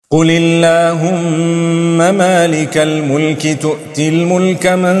قل اللهم مالك الملك تؤتي الملك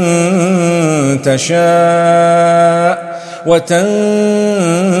من تشاء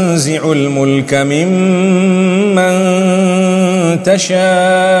وتنزع الملك ممن تشاء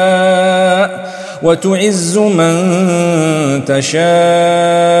وتعز من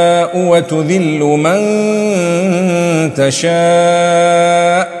تشاء وتذل من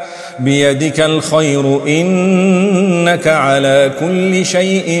تشاء بيدك الخير إنك على كل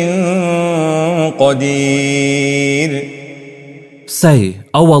شيء قدير. Say,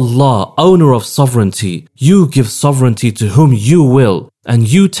 O Allah, owner of sovereignty, you give sovereignty to whom you will,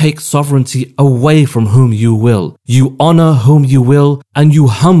 and you take sovereignty away from whom you will. You honor whom you will, and you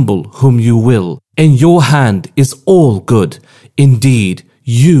humble whom you will. In your hand is all good. Indeed,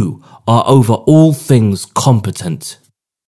 you are over all things competent.